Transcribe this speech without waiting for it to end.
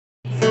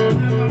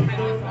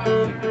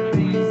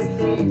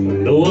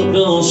know I've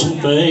done some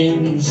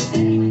things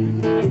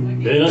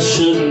that I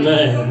shouldn't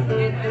have.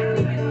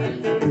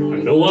 I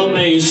know I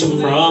made some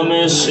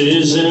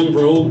promises and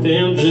broke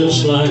them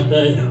just like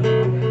that.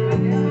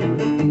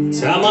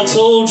 Time I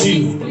told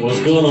you I was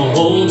gonna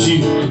hold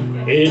you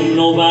and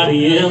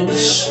nobody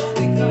else.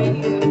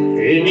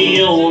 And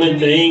the only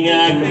thing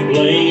I can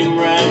blame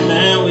right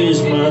now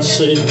is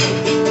myself.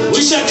 I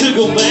wish I could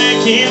go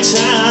back in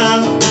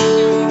time.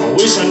 I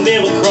wish I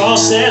never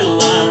crossed that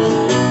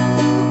line.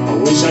 I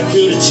wish I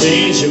could have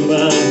changed your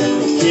mind,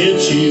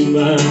 kept you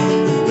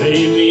mine,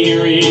 made me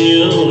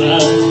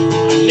realize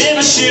I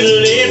never should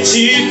have left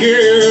you,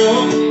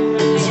 girl.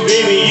 'Cause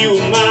baby, you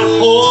were my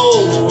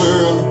whole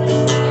world.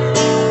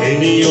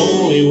 And the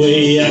only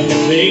way I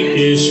can make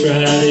this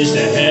right is to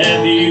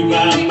have you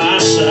by my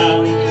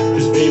side.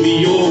 'Cause baby,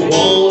 you're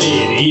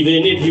wanted,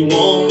 even if you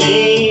want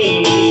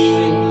me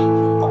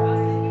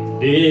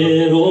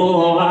dead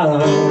or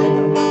alive.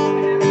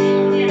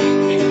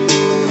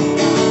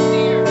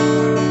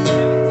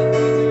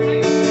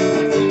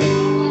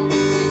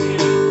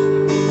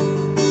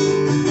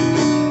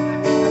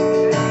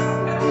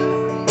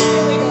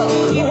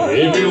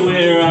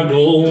 Everywhere I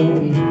go,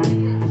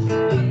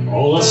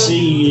 all I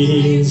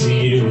see is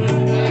you.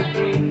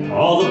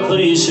 All the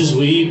places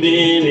we've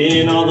been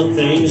in, all the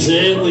things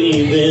that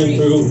we've been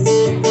through.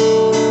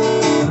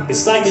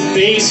 It's like your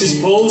face is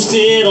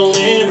posted on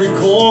every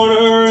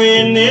corner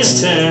in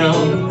this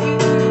town.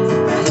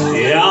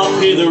 Yeah, I'll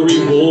pay the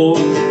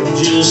reward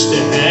just to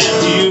have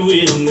you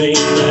with me.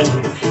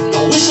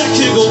 I wish I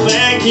could go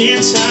back in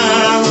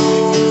time.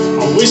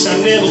 I wish I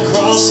never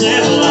crossed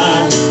that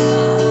line.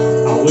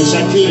 I wish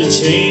I could have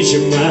changed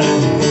your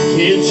mind,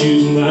 kept you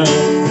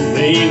mine,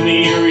 made me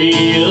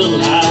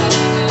realize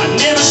I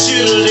never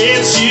should have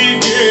let you,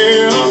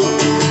 girl.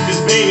 'Cause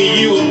baby,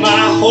 you were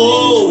my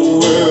whole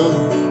world.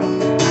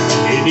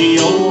 And the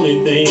only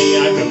thing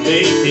I can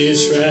make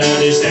this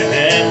right is to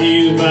have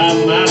you by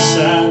my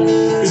side.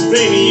 'Cause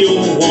baby,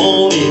 you're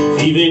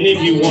wanted, even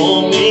if you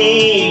want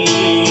me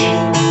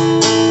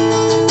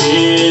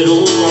dead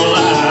or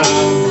alive.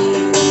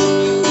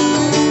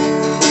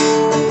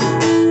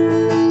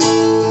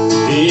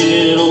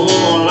 Dead or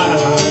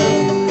alive.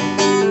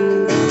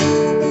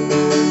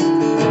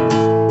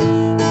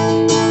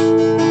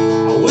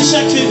 I wish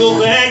I could go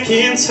back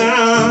in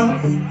time.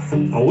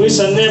 I wish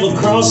I never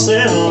crossed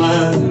that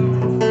line.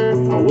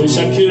 I wish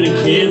I could have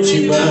kept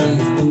you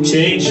mine,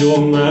 changed your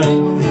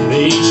mind,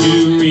 made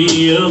you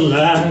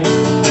realize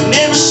I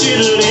never should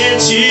have let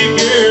you,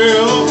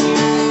 girl.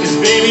 'Cause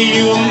baby,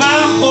 you were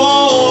my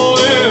whole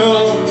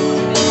world.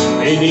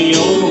 And the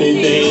only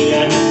thing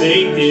I can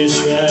make this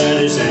right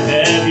is to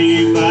have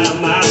you by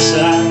my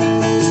side.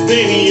 'Cause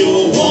baby,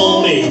 you're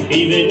wanted,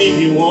 even if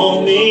you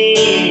want me.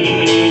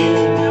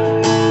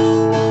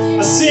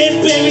 I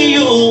said, baby,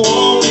 you're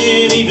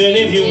wanted, even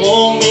if you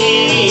want me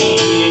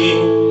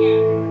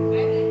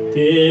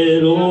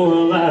dead or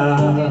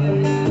alive.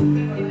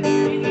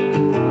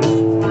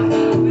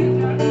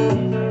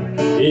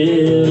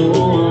 Dead